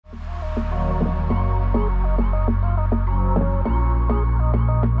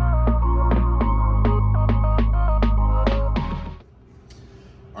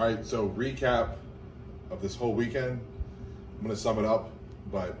right, so recap of this whole weekend. I'm gonna sum it up,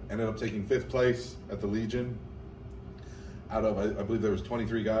 but ended up taking 5th place at the Legion out of, I believe there was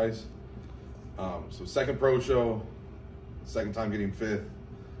 23 guys. So second pro show, second time getting 5th,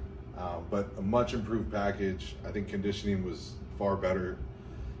 but a much improved package. I think conditioning was far better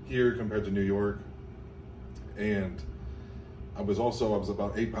here compared to New York. And I was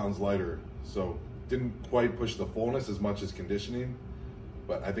about 8 pounds lighter, so didn't quite push the fullness as much as conditioning,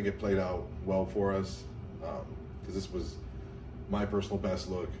 but I think it played out well for us, because this was my personal best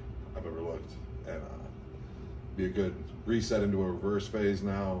look I've ever looked, and be a good reset into a reverse phase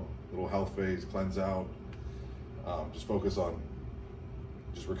now, little health phase, cleanse out, just focus on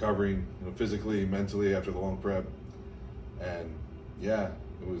just recovering, physically, mentally after the long prep. And yeah,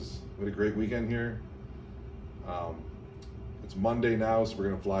 we had a great weekend here. It's Monday now, so we're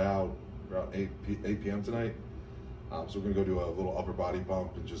gonna fly out around 8 p.m. tonight. So we're gonna go do a little upper body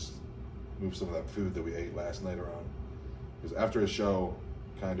pump and just move some of that food that we ate last night around. Because after a show,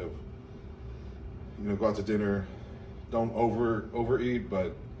 kind of, go out to dinner, don't overeat,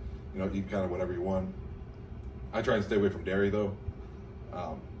 but eat kind of whatever you want. I try and stay away from dairy though,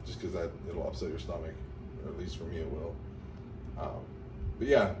 just because it'll upset your stomach, or at least for me it will. But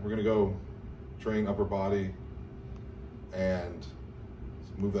yeah, we're gonna go train upper body and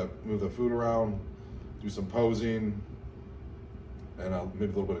move the food around, do some posing, and maybe a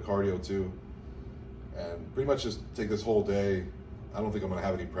little bit of cardio too. And pretty much just take this whole day. I don't think I'm gonna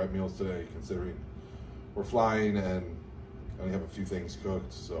have any prep meals today, considering we're flying and I only have a few things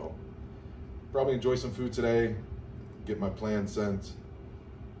cooked. So probably enjoy some food today, get my plan sent.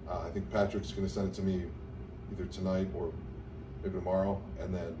 I think Patrick's gonna send it to me either tonight or maybe tomorrow,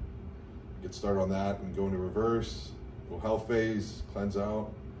 and then get started on that and go into reverse, little health phase, cleanse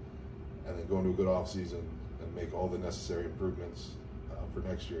out, and then go into a good off season and make all the necessary improvements for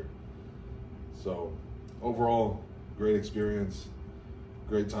next year. So overall, great experience,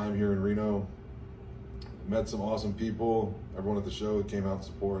 great time here in Reno. Met some awesome people, everyone at the show that came out to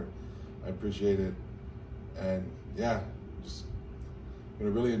support. I appreciate it. And yeah, just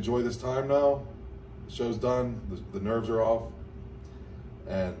gonna really enjoy this time now. The show's done, the nerves are off,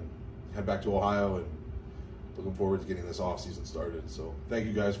 and head back to Ohio, and looking forward to getting this off season started. So thank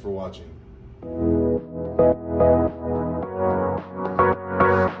you guys for watching.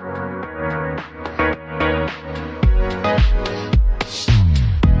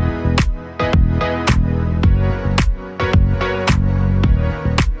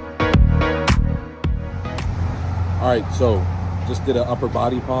 All right, so just did an upper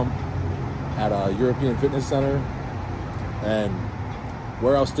body pump at a European Fitness Center, and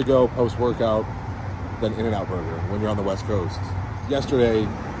where else to go post-workout than In-N-Out Burger when you're on the West Coast. Yesterday,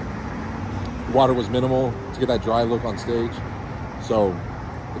 the water was minimal to get that dry look on stage, so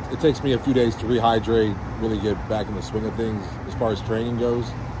it takes me a few days to rehydrate, really get back in the swing of things as far as training goes.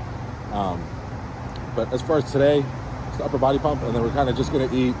 But as far as today, it's the upper body pump, and then we're kind of just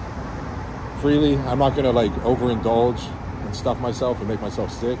gonna eat freely. I'm not gonna overindulge and stuff myself and make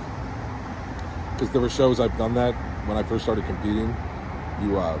myself sick, because there were shows I've done that when I first started competing.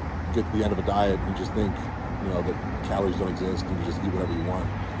 You get to the end of a diet, you just think that calories don't exist and you just eat whatever you want,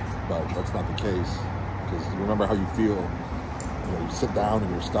 but that's not the case, because you remember how you feel. You sit down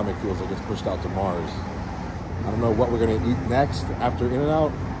and your stomach feels like it's pushed out to Mars. I don't know what we're gonna eat next after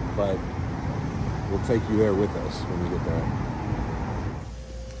In-N-Out, but we'll take you there with us when we get there.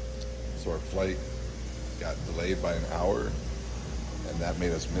 So our flight got delayed by an hour, and that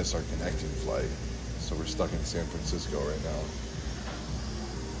made us miss our connecting flight. So we're stuck in San Francisco right now.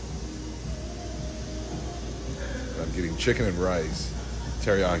 And I'm getting chicken and rice,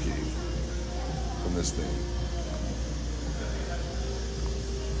 teriyaki, from this thing.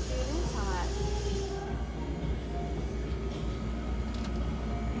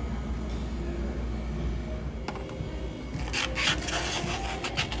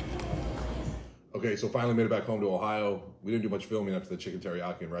 Okay, so finally made it back home to Ohio. We didn't do much filming after the chicken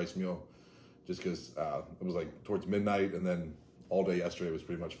teriyaki and rice meal, just because it was towards midnight, and then all day yesterday was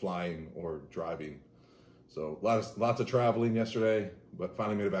pretty much flying or driving. So lots of traveling yesterday, but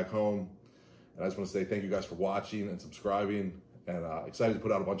finally made it back home. And I just want to say thank you guys for watching and subscribing, and excited to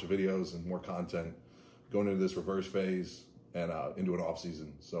put out a bunch of videos and more content going into this reverse phase and into an off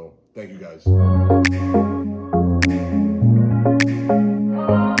season. So thank you guys.